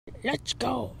Let's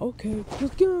go. Okay,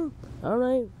 let's go.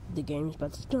 Alright, the game's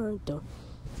about to start, though.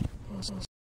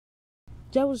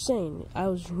 I was saying, I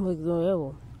was like,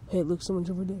 oh, hey, look, someone's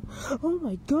over there. Oh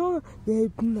my god. They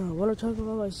want to talk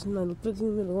about my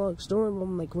 15-minute long story about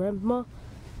my grandma?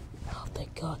 Oh,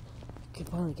 thank god. I can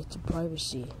finally get some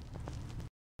privacy.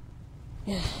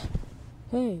 Yeah.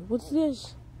 Hey, what's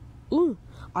this? Ooh,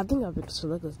 I think I've been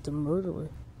selected as the murderer.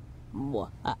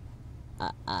 Fuck, I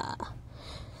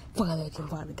can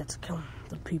finally get to kill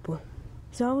the people.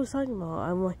 So I was talking about,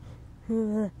 I'm like,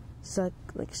 it's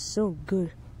like so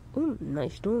good. Ooh,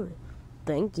 nice story.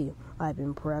 Thank you. I've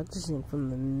been practicing from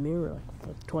the mirror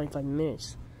for 25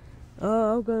 minutes.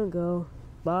 Oh, I'm gonna go.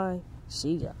 Bye.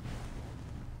 See ya.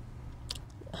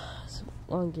 It's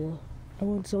longer. I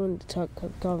want someone to talk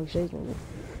conversation with me.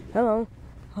 Hello.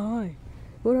 Hi.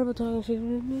 Want to have a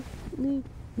conversation with me?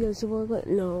 Yes,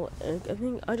 no, I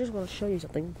think I just want to show you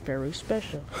something very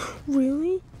special.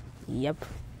 Really? Yep.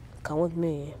 Come with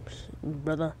me,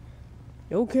 brother.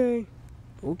 Okay.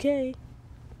 Okay.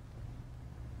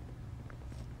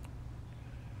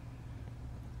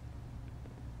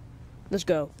 Let's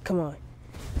go. Come on.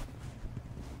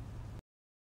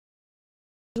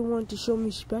 You want to show me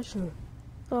special?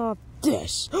 Oh,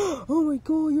 this. Oh my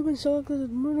god, you've been selected as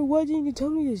murder. Why didn't you tell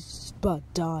me this? But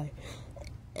die.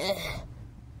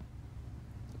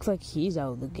 Looks like he's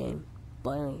out of the game.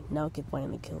 Finally, now I can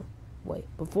finally kill him. Wait,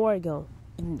 before I go,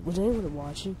 was anyone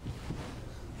watching?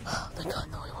 Thank god,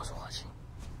 no one was watching.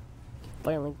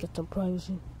 Finally get some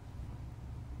privacy.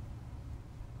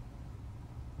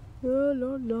 Oh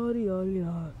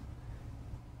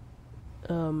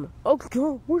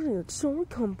god, where did that song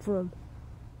come from?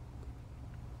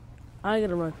 I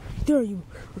gotta run. There you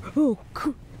are. Oh,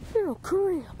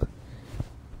 crap.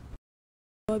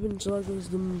 I've been selected as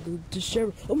the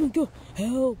sheriff. Oh my god,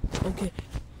 help. Okay.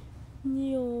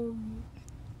 Neom.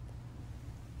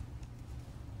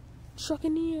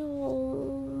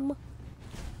 Neom.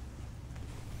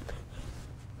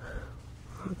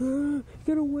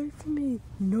 Get away from me.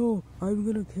 No, I'm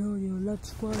gonna kill you.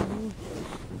 Let's fly.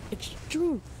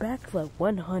 Extreme backflip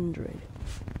 100.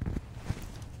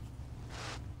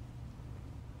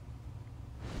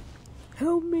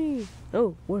 Help me.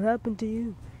 Oh, what happened to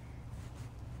you?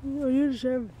 Are you the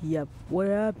sheriff? Yep. What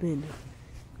happened?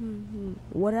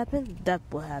 What happened? That's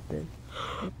what happened.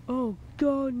 Oh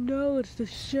god, no, it's the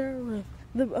sheriff.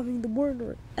 The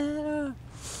murderer.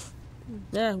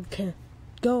 Okay.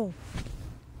 Go.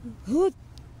 What?